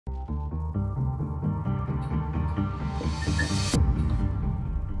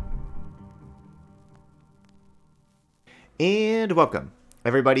And welcome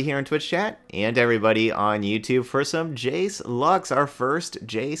everybody here in Twitch chat and everybody on YouTube for some Jayce Lux, our first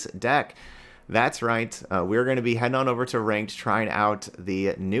Jayce deck. That's right, we're going to be heading on over to Ranked trying out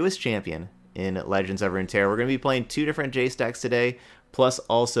the newest champion in Legends of Runeterra. We're going to be playing two different Jayce decks today, plus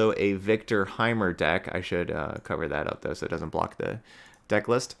also a Victor Heimer deck. I should cover that up though so it doesn't block the deck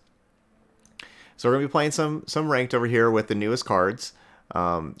list. So we're going to be playing some Ranked over here with the newest cards.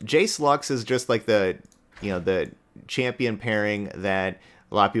 Jayce Lux is just like the champion pairing that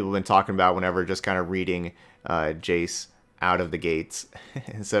a lot of people have been talking about whenever just kind of reading Jayce out of the gates.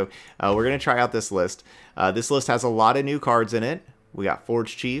 So we're going to try out this list. This list has a lot of new cards in it. We got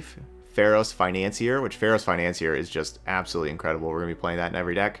Forge Chief, Pharaoh's Financier, which Pharaoh's Financier is just absolutely incredible. We're going to be playing that in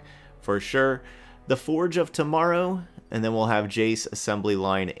every deck for sure. The Forge of Tomorrow, and then we'll have Jayce Assembly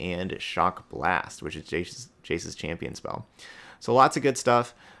Line and Shock Blast, which is Jayce's champion spell. So lots of good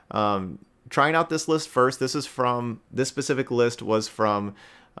stuff. Trying out this list first. This specific list was from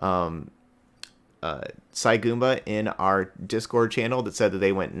Saigumba in our Discord channel that said that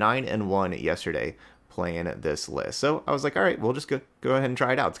they went 9-1 yesterday playing this list. So I was like, all right, we'll just go ahead and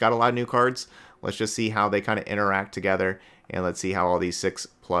try it out. It's got a lot of new cards. Let's just see how they kind of interact together, and let's see how all these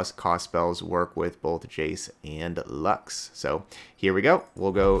 6+ cost spells work with both Jayce and Lux. So here we go.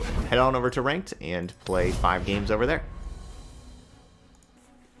 We'll go head on over to Ranked and play 5 games over there.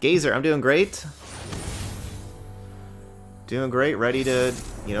 Gazer, I'm doing great. Doing great, ready to,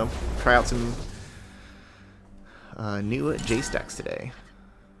 try out some new Jayce decks today.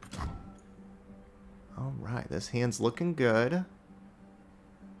 Alright, this hand's looking good.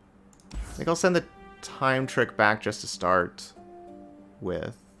 I think I'll send the time trick back just to start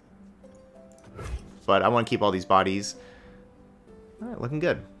with. But I want to keep all these bodies. Alright, looking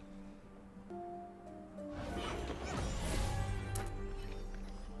good.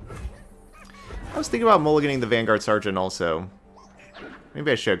 I was thinking about mulliganing the Vanguard Sergeant also. Maybe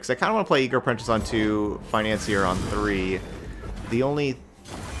I should, because I kind of want to play Eager Apprentice on 2, Financier on 3. The only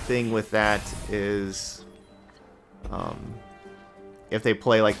thing with that is, if they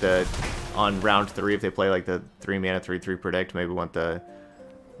play like on round 3, if they play like the 3 mana 3/3 predict, maybe want the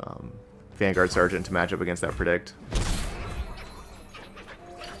Vanguard Sergeant to match up against that predict.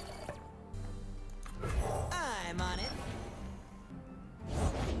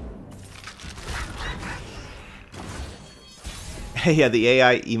 Yeah, the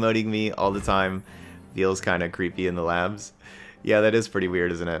AI emoting me all the time feels kind of creepy in the labs. Yeah, that is pretty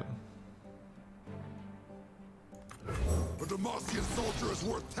weird, isn't it? A Demacia soldier is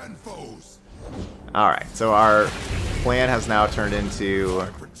worth 10 foes. Alright, so our plan has now turned into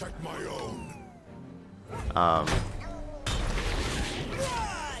Protect my own.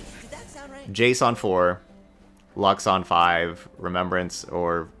 Jayce on 4, Lux on 5, Remembrance,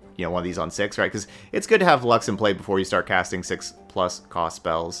 or one of these on 6, right? Because it's good to have Lux in play before you start casting 6+ cost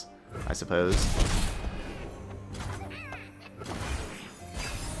spells, I suppose.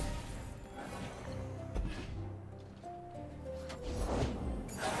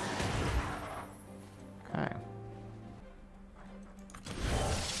 Okay.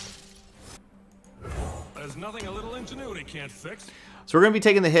 There's nothing a little ingenuity can't fix. So we're going to be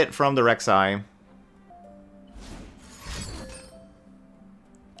taking the hit from the Rek'Sai.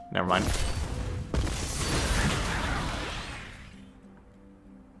 Never mind.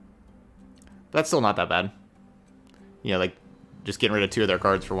 That's still not that bad. Like just getting rid of 2 of their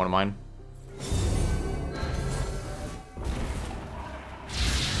cards for one of mine.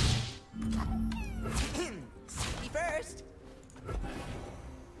 First.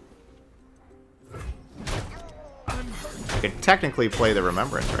 I could technically play the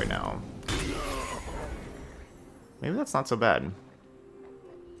Remembrance right now. Maybe that's not so bad.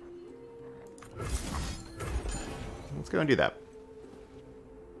 Let's go and do that.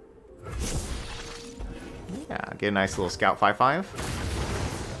 Yeah, get a nice little Scout 5/5.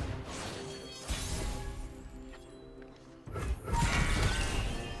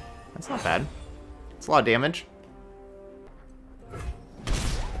 That's not bad. It's a lot of damage.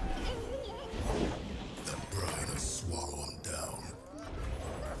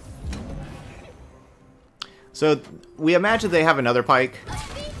 So we imagine they have another Pike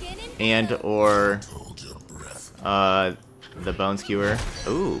and or the Bone Skewer.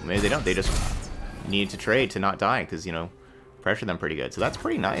 Ooh, maybe they don't. They just need to trade to not die because, pressure them pretty good. So that's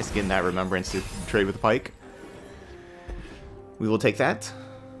pretty nice, getting that Remembrance to trade with the Pike. We will take that.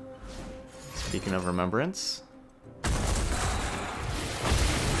 Speaking of Remembrance.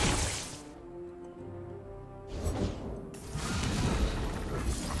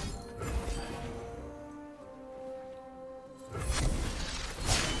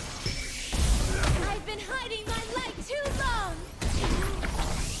 I've been hiding my light too long.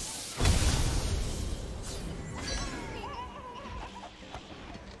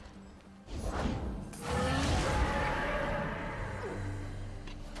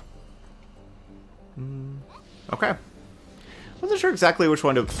 Okay. Wasn't sure exactly which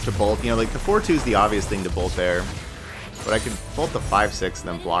one to bolt. You know, like the 4-2 is the obvious thing to bolt there. But I could bolt the 5-6 and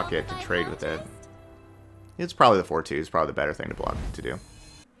then block it to trade with it. It's probably the 4-2 is probably the better thing to block to do.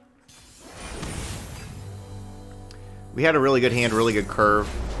 We had a really good hand, really good curve.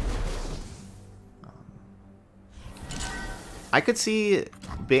 I could see,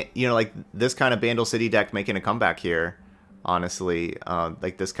 you know, like this kind of Bandle City deck making a comeback here, honestly.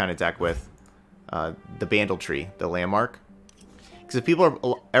 Like this kind of deck with the Bandle tree, the landmark. Because if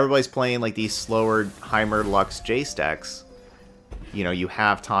everybody's playing like these slower Heimer, Lux, Jayce decks, you know, you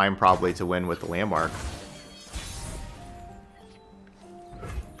have time probably to win with the landmark.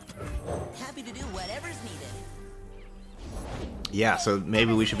 Happy to do whatever's needed. Yeah, so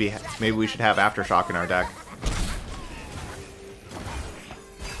maybe we should have Aftershock in our deck.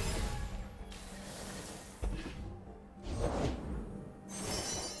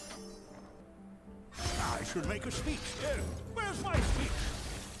 I should make a speech. Where's my speech?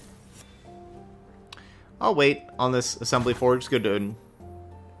 I'll wait on this assembly forge. It's good to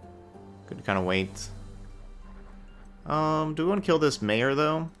kind of wait. Do we want to kill this mayor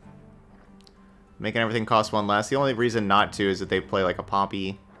though? Making everything cost 1 less. The only reason not to is that they play like a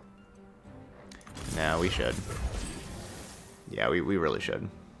Poppy. No, we should. Yeah, we really should.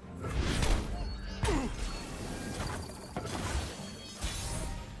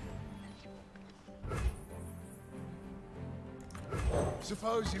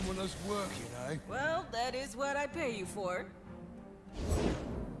 Suppose you want us working, eh? Well, that is what I pay you for.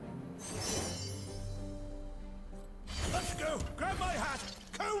 Let's go! Grab my hat!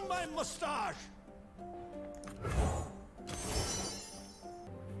 Comb my mustache!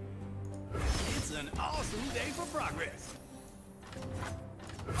 It's an awesome day for progress.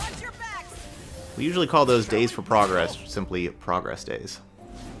 Watch your backs! We usually call those days for progress simply progress days.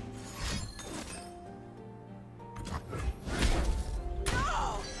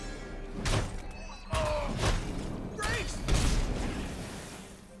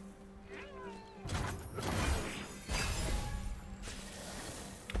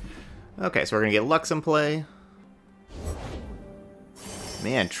 Okay, so we're gonna get Lux in play.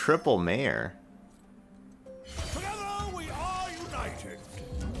 Man, triple Mayor. Together we are united.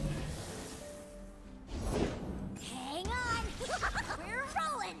 Hang on! We're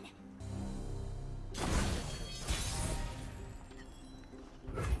rolling!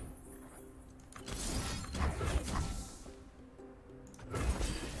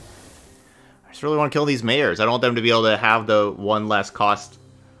 I just really want to kill these Mayors. I don't want them to be able to have the 1 less cost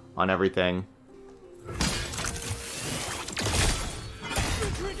on everything. Better!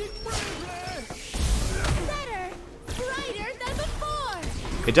 Brighter than before!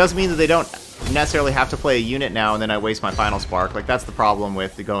 It does mean that they don't necessarily have to play a unit now and then I waste my final spark. Like, that's the problem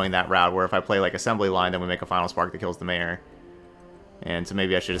with going that route, where if I play like assembly line, then we make a final spark that kills the mayor. And so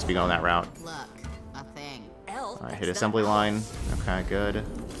maybe I should just be going that route. Look, a thing. Alright, hit assembly line. Okay, good.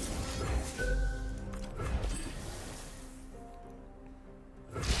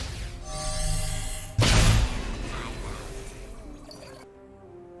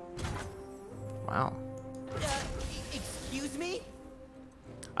 Wow. Excuse me?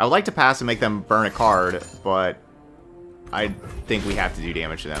 I would like to pass and make them burn a card, but I think we have to do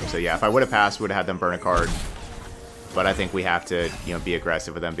damage to them. So yeah, if I would have passed, we would have had them burn a card. But I think we have to, you know, be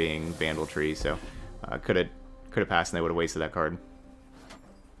aggressive with them being Bandle Tree. So could have passed and they would have wasted that card.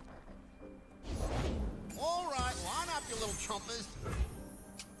 All right, line up, you little chompers.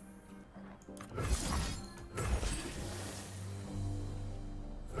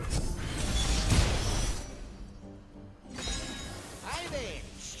 Hey there,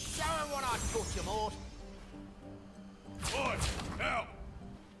 show 'em what I taught you, Mort. Boy, now!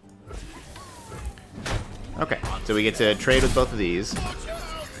 Okay, so we get to trade with both of these.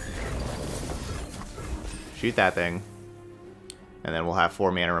 Shoot that thing. And then we'll have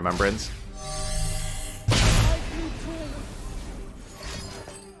 4 mana Remembrance.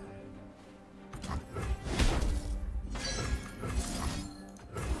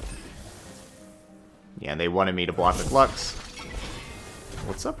 Yeah, and they wanted me to block with Lux.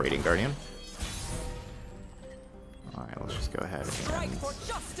 What's up, Radiant Guardian? Alright, let's just go ahead and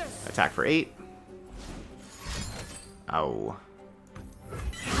attack for 8. Ow.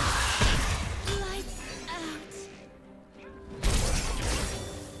 Lights out.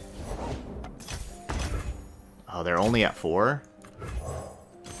 Oh, they're only at 4?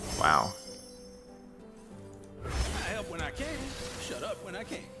 Wow. I help when I can, shut up when I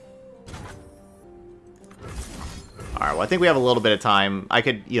can. Alright, well I think we have a little bit of time. I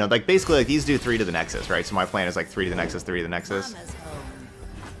could, you know, like basically like these do 3 to the Nexus, right? So my plan is like 3 to the Nexus, 3 to the Nexus. Mama's home.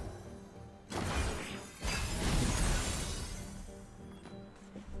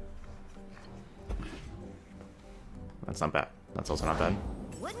 That's not bad. That's also not bad.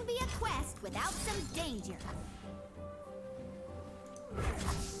 Wouldn't be a quest without some danger.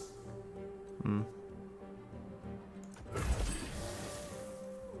 Hmm.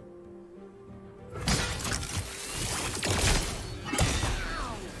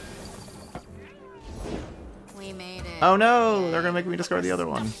 We made it. Oh no! They're gonna make me discard the other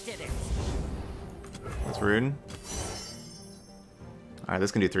one. Did it. That's rude. Alright,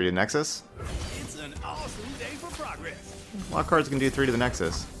 this can do 3 to Nexus. It's an awesome day for progress. A lot of cards can do 3 to the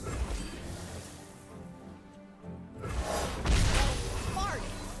Nexus.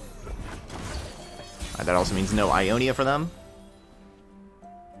 Alright, that also means no Ionia for them.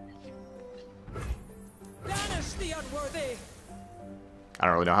 Banish the unworthy. I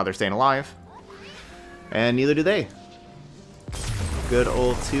don't really know how they're staying alive. And neither do they. Good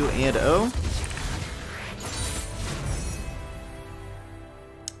old 2-0.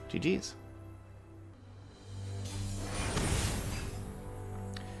 GG's.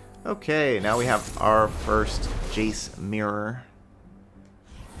 Okay, now we have our first Jayce mirror.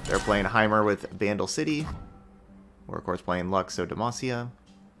 They're playing Heimer with Bandle City. We're of course playing Lux, so Demacia.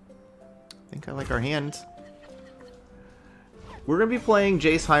 I think I like our hand. We're going to be playing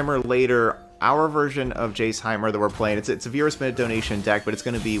Jayce Heimer later. Our version of Jayce Heimer that we're playing, it's a viewer submitted donation deck, but it's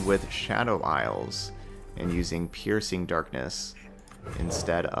going to be with Shadow Isles and using Piercing Darkness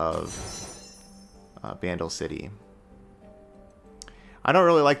instead of Bandle City. I don't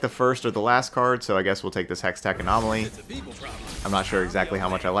really like the first or the last card, so I guess we'll take this Hextech Anomaly. It's a people problem. I'm not sure exactly how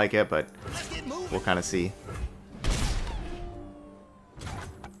much I like it, but Let's get moving. we'll kind of see.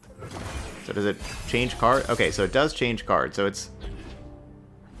 So does it change card? Okay, so it does change card, so it's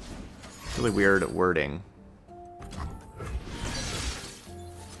really weird wording.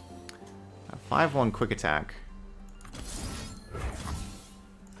 5-1 quick attack.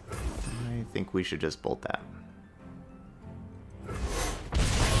 I think we should just bolt that.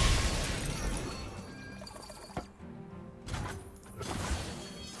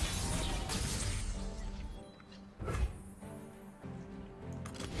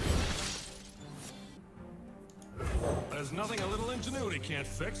 There's nothing a little ingenuity can't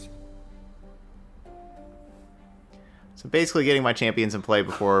fix. So basically getting my champions in play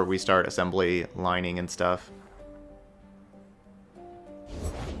before we start assembly lining and stuff.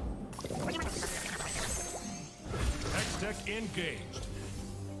 Hextech engaged.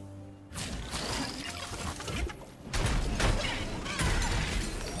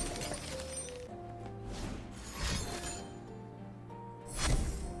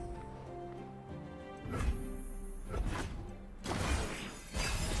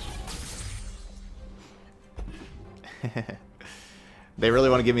 They really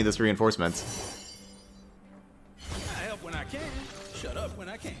want to give me this reinforcements. I help when I can. Shut up when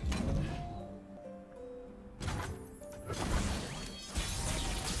I can't.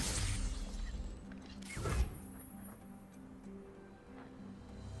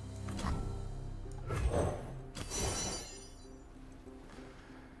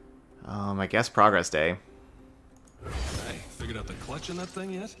 I guess progress day. Hey, figured out the clutch in that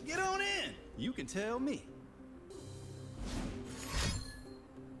thing yet? Get on in. You can tell me.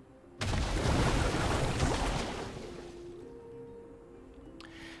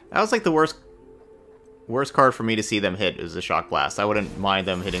 That was like the worst card for me to see them hit is the Shock Blast. I wouldn't mind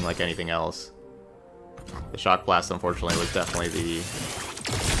them hitting like anything else. The Shock Blast, unfortunately, was definitely the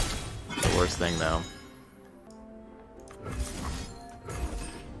worst thing, though.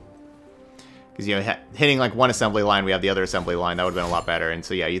 Because, you know, hitting like one assembly line, we have the other assembly line, that would have been a lot better. And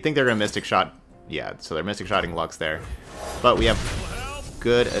so, yeah, you think they're going to Mystic Shot. Yeah, so they're Mystic Shotting Lux there. But we have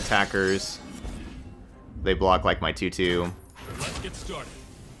good attackers. They block like my 2-2. Let's get started.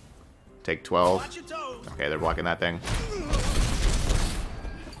 Take 12. Watch your toes. Okay, they're blocking that thing.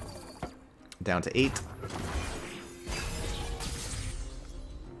 Down to 8.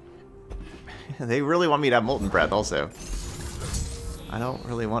 They really want me to have Molten Breath also. I don't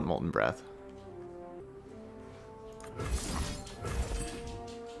really want Molten Breath.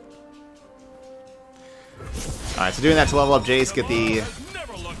 Alright, so doing that to level up Jayce, get the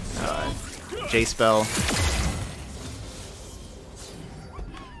Never looked so Jayce spell.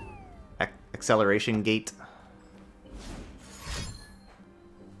 Acceleration Gate.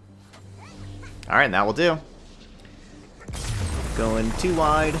 Alright, and that will do. Going too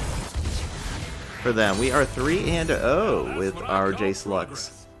wide for them. We are 3-0 with our Jayce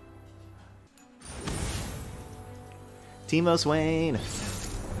Lux. Teemo Swain.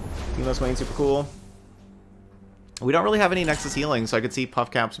 Teemo Swain, super cool. We don't really have any Nexus healing, so I could see Puff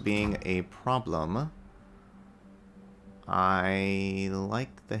Caps being a problem. I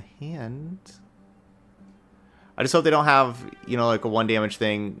like the hand. I just hope they don't have, you know, like a 1 damage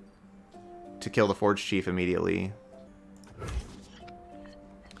thing to kill the Forge Chief immediately.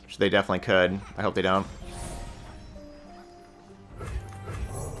 Which they definitely could. I hope they don't.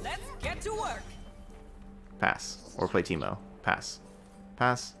 Let's get to work. Pass. Or play Teemo. Pass.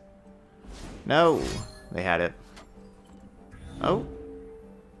 Pass. No! They had it. Oh.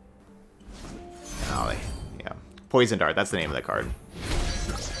 Oh, they... Yeah. Poison Dart. That's the name of that card.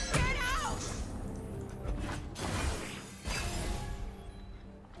 Get out!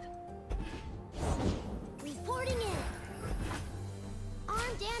 Reporting in.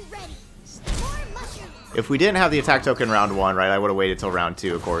 Armed and ready. More mushrooms. If we didn't have the attack token round 1, right, I would have waited till round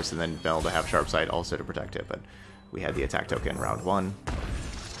 2, of course, and then been able to have Sharp Sight also to protect it, but we had the attack token round 1.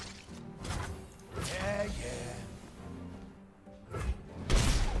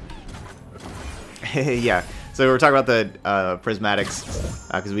 Yeah, so we were talking about the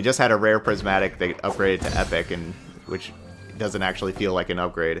prismatics, because we just had a rare prismatic that upgraded to epic, and which doesn't actually feel like an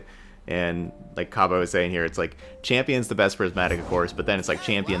upgrade. And like Cabo was saying here, it's like champion's the best prismatic, of course, but then it's like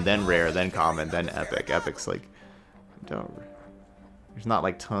champion, then rare, then common, then epic. Epic's like, there's not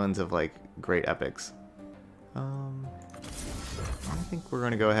like tons of like great epics. I think we're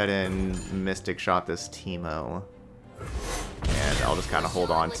gonna go ahead and Mystic Shot this Teemo, and I'll just kind of hold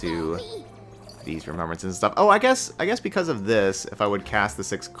on to these remembrances and stuff. Oh, I guess because of this, if I would cast the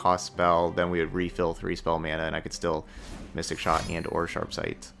 6 cost spell, then we would refill 3 spell mana, and I could still Mystic Shot and or Sharp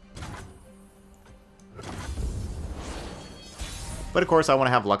Sight. But of course, I want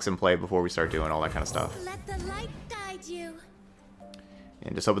to have Lux in play before we start doing all that kind of stuff. Let the light guide you.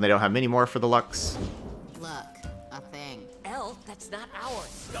 And just hoping they don't have many more for the Lux. Look, a thing. Elf, that's not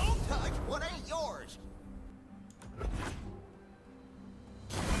ours. Don't touch what ain't yours.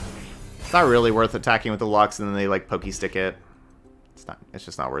 It's not really worth attacking with the Lux, and then they like pokey stick it. It's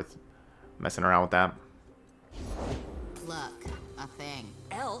just not worth messing around with that. Look, a thing.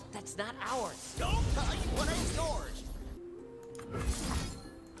 Elf, that's not ours. Don't touch what ain't yours.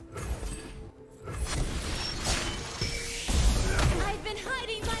 I've been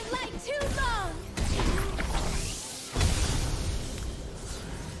hiding my light too long.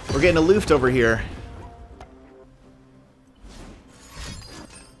 We're getting aloofed over here.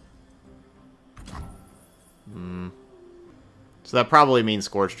 So that probably means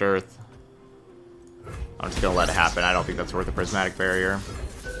Scorched Earth. I'm just gonna let it happen. I don't think that's worth a Prismatic Barrier.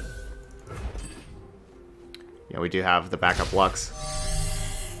 Yeah, we do have the backup Lux.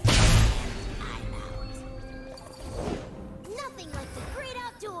 Nothing like the great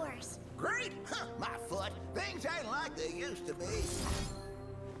outdoors. Great? Huh, my foot. Things ain't like they used to be.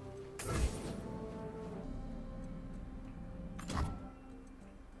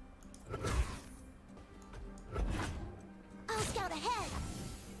 I'll scout ahead.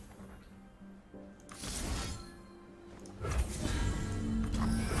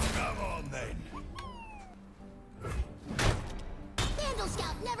 Come on then. Bandle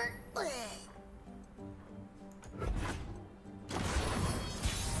scout never.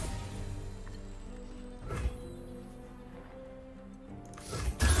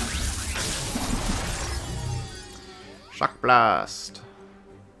 Shock Blast.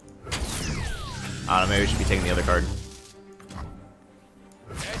 I don't know, maybe we should be taking the other card.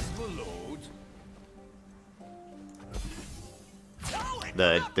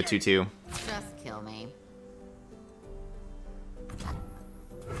 The 2/2. Just kill me.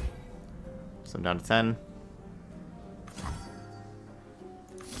 So I'm down to 10.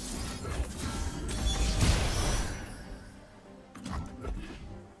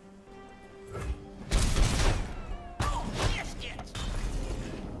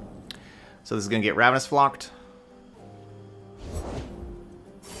 So this is gonna get Ravenous Flocked.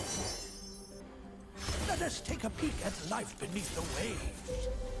 Let us take a peek at life beneath the waves.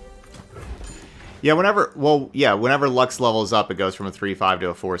 Yeah, whenever Lux levels up, it goes from a 3/5 to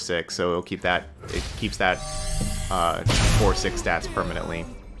a 4/6, so it'll keep that. It keeps that 4/6 stats permanently.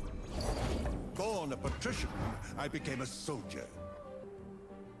 Born a patrician, I became a soldier.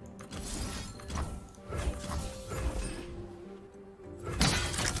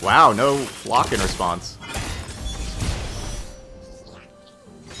 Wow, no flock in response.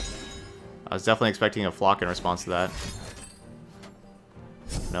 I was definitely expecting a flock in response to that.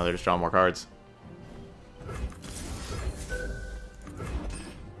 No, they're just drawing more cards.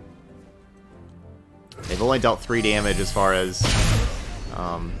 They've only dealt 3 damage as far as,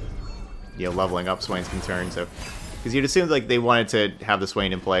 leveling up Swain's concerned. So, because you'd assume like they wanted to have the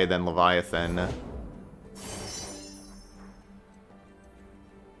Swain in play, then Leviathan.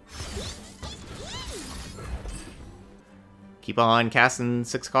 Keep on casting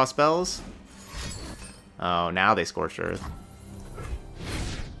 6 cost spells. Oh, now they Scorched Earth.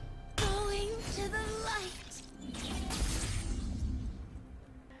 Going to the light.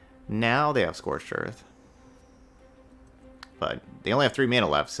 Now they have Scorched Earth. But they only have 3 mana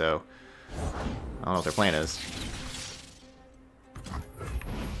left, so I don't know what their plan is.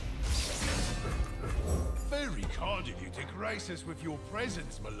 Very kind of you to grace us with your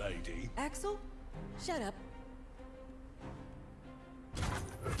presence, milady. Axel, shut up.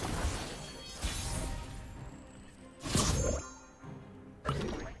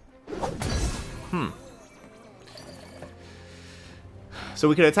 So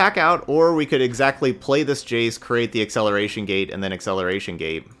we could attack out, or we could exactly play this Jayce, create the acceleration gate, and then acceleration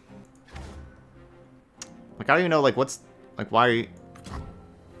gate. Like, I don't even know, like, what's... Like, why... I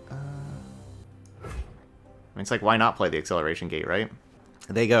mean, it's like, why not play the acceleration gate, right?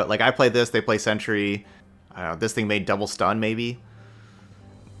 They go... Like, I play this, they play Sentry. I don't know, this thing made double stun, maybe?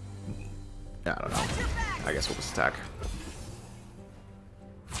 I don't know. I guess we'll just attack.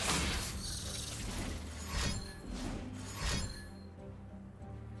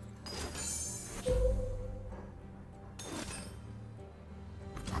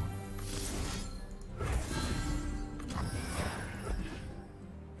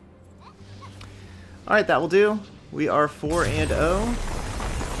 Alright, that will do. We are 4-0.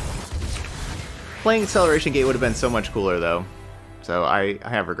 Playing Acceleration Gate would have been so much cooler, though. So I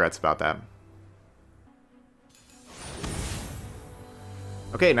have regrets about that.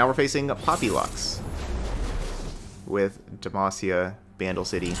 Okay, now we're facing Poppy Lux. With Demacia, Bandle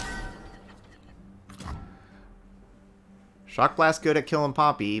City. Shock Blast good at killing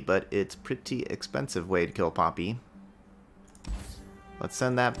Poppy, but it's pretty expensive way to kill Poppy. Let's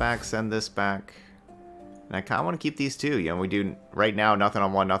send that back, send this back. And I kind of want to keep these two. You know, we do right now nothing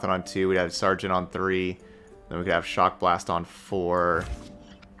on 1, nothing on 2. We'd have Sergeant on 3. Then we could have Shock Blast on 4.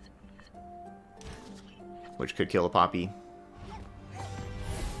 Which could kill a Poppy.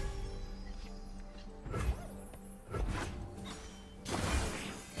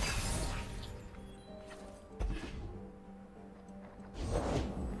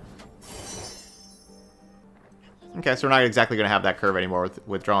 Okay, so we're not exactly going to have that curve anymore with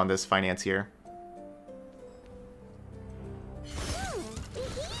withdrawing this Financier.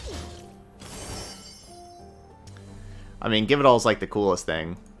 I mean, Give It All is like the coolest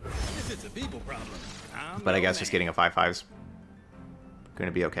thing. If it's a people problem, But I guess just getting a 5/5's going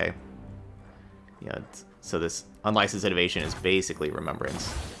to be okay. Yeah, so this Unlicensed Innovation is basically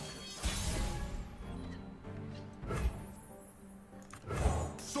Remembrance.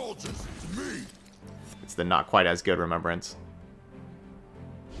 Soldiers, to me. It's the not quite as good Remembrance.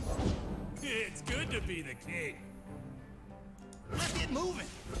 it's good to be the king. Let's get moving.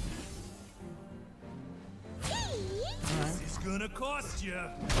 This is gonna cost you.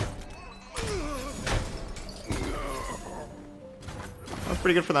 That's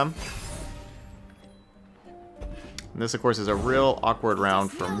pretty good for them. And this, of course, is a real awkward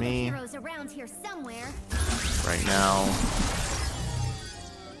round for me Heroes around here somewhere. right now.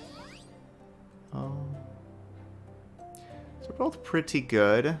 So we're both pretty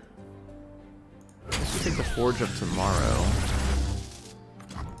good. Let's just take the Forge of Tomorrow.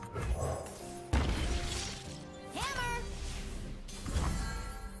 Hammer.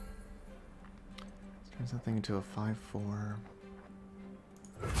 Turn something into a 5/4.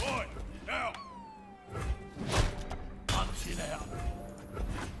 Boy, now. Punch it out.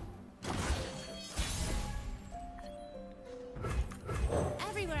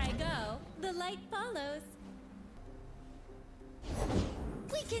 Everywhere I go, the light follows.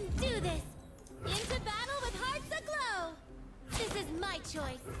 We can do this! Into battle with hearts aglow! This is my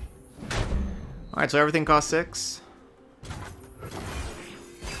choice. Alright, so everything costs 6.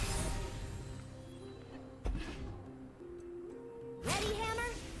 Ready,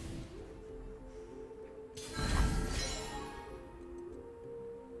 Hammer?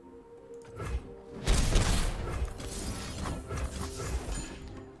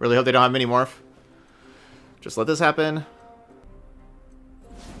 Really hope they don't have mini morph. Just let this happen.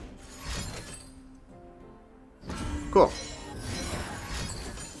 Cool.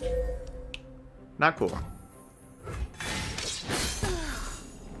 Not cool. Better!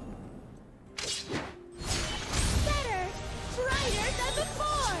 Brighter than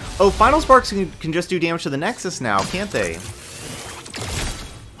before! Oh, Final Sparks can just do damage to the Nexus now, can't they?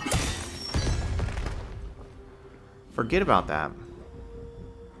 Forget about that.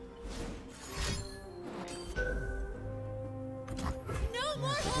 No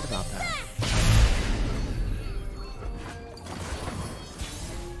more Forget about that.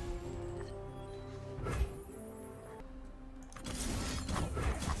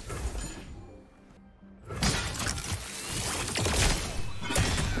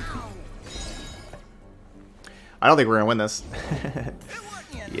 I don't think we're gonna win this.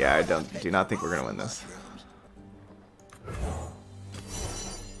 Yeah, I do not think we're gonna win this.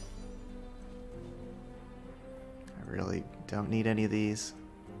 I really don't need any of these.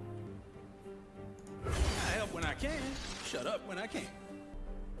 I help when I can. Shut up when I can't.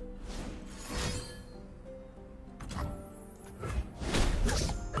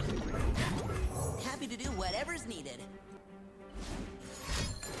 Happy to do whatever's needed.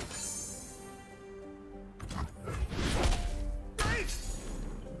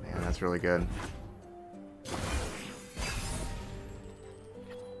 Man, that's really good.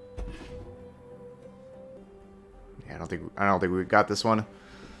 Yeah, I don't think we got this one.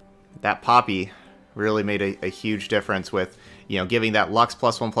 That Poppy really made a huge difference with, you know, giving that Lux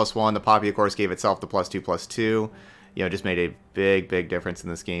 +1/+1. The Poppy, of course, gave itself the +2/+2. You know, just made a big difference in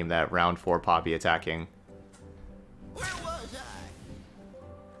this game, that round 4 Poppy attacking. Where was I?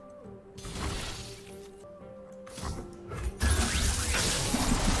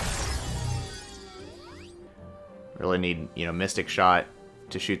 Really need, you know, Mystic Shot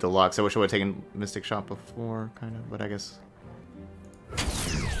to shoot the Lux. I wish I would have taken Mystic Shot before, kind of, but I guess...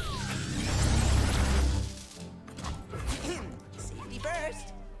 Safety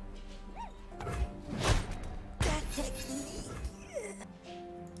first. That technique.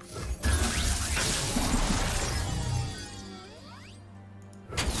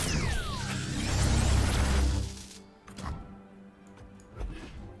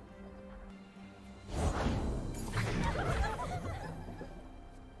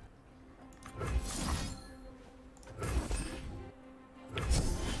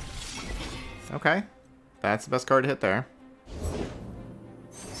 Okay. That's the best card to hit there.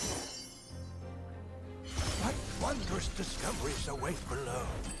 What wondrous discoveries await below?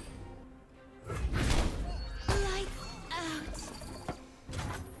 Lights out.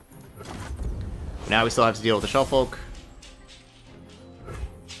 Now we still have to deal with the Shufflefolk.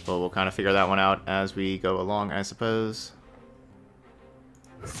 But we'll kind of figure that one out as we go along, I suppose.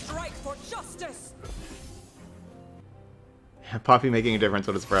 Strike for justice. Poppy making a difference,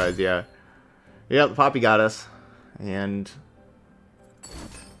 what a surprise, yeah. Yep, Poppy got us. And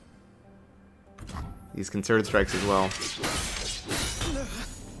these concerted strikes as well.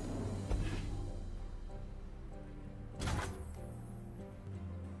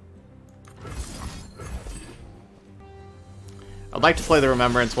 I'd like to play the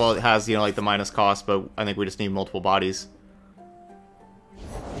Remembrance while it has, you know, like the minus cost, but I think we just need multiple bodies.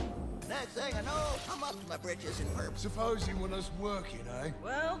 Next thing I know, I'm up to my britches in purple. Suppose you want us working, eh?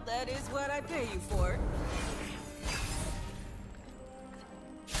 Well, that is what I pay you for.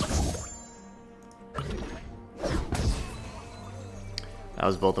 That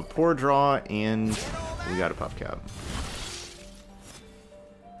was both a poor draw and we got a puff cap.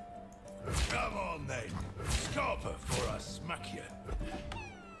 Come on then. Scarper for a smack you.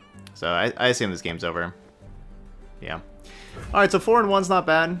 So I assume this game's over. Yeah. Alright, so 4-1's not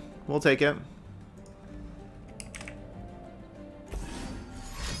bad. We'll take it.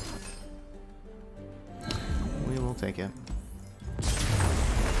 We will take it.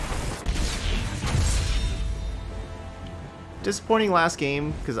 Disappointing last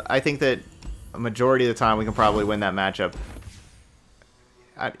game, because I think that a majority of the time we can probably win that matchup.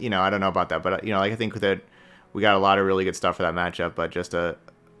 I don't know about that, but I think that we got a lot of really good stuff for that matchup, but just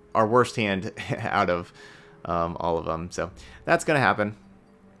our worst hand out of all of them. So that's gonna happen.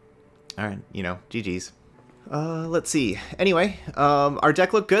 All right, GG's. Let's see. Anyway, our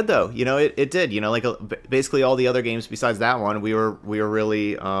deck looked good though. It did. Like basically all the other games besides that one, we were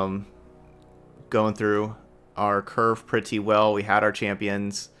really going through our curve pretty well. We had our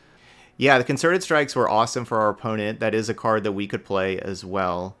champions. Yeah, the concerted strikes were awesome for our opponent. That is a card that we could play as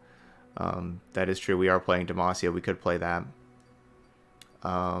well. That is true. We are playing Demacia. We could play that.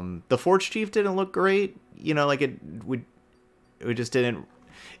 The Forge Chief didn't look great. We just didn't.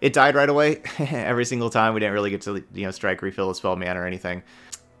 It died right away every single time. We didn't really get to strike, refill the spell mana or anything.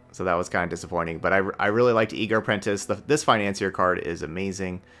 So that was kind of disappointing. But I really liked Eager Apprentice. This Financier card is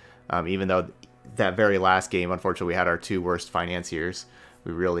amazing. Even though that very last game, unfortunately, we had our 2 worst Financiers.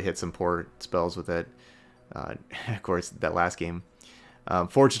 We really hit some poor spells with it. Of course, that last game.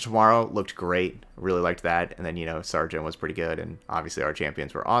 Forge of Tomorrow looked great. Really liked that. And then, Sergeant was pretty good. And obviously our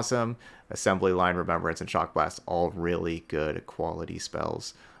champions were awesome. Assembly Line, Remembrance, and Shock Blast, all really good quality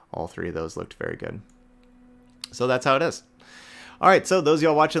spells. All 3 of those looked very good. So that's how it is. Alright, so those of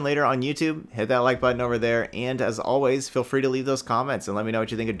y'all watching later on YouTube, hit that like button over there. And as always, feel free to leave those comments and let me know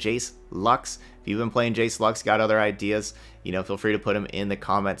what you think of Jayce Lux. If you've been playing Jayce Lux, got other ideas, feel free to put them in the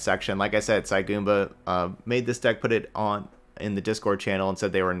comment section. Like I said, Sai Goomba made this deck, put it on in the Discord channel and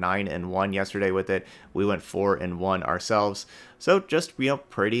said they were 9-1 yesterday with it. We went 4-1 ourselves. So just, you know,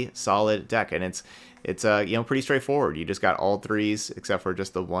 pretty solid deck, and it's you know, pretty straightforward. You just got all 3s except for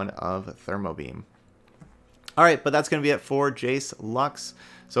just the one of Thermo Beam. All right, but that's going to be it for Jayce Lux.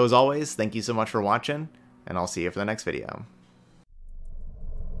 So as always, thank you so much for watching, and I'll see you for the next video.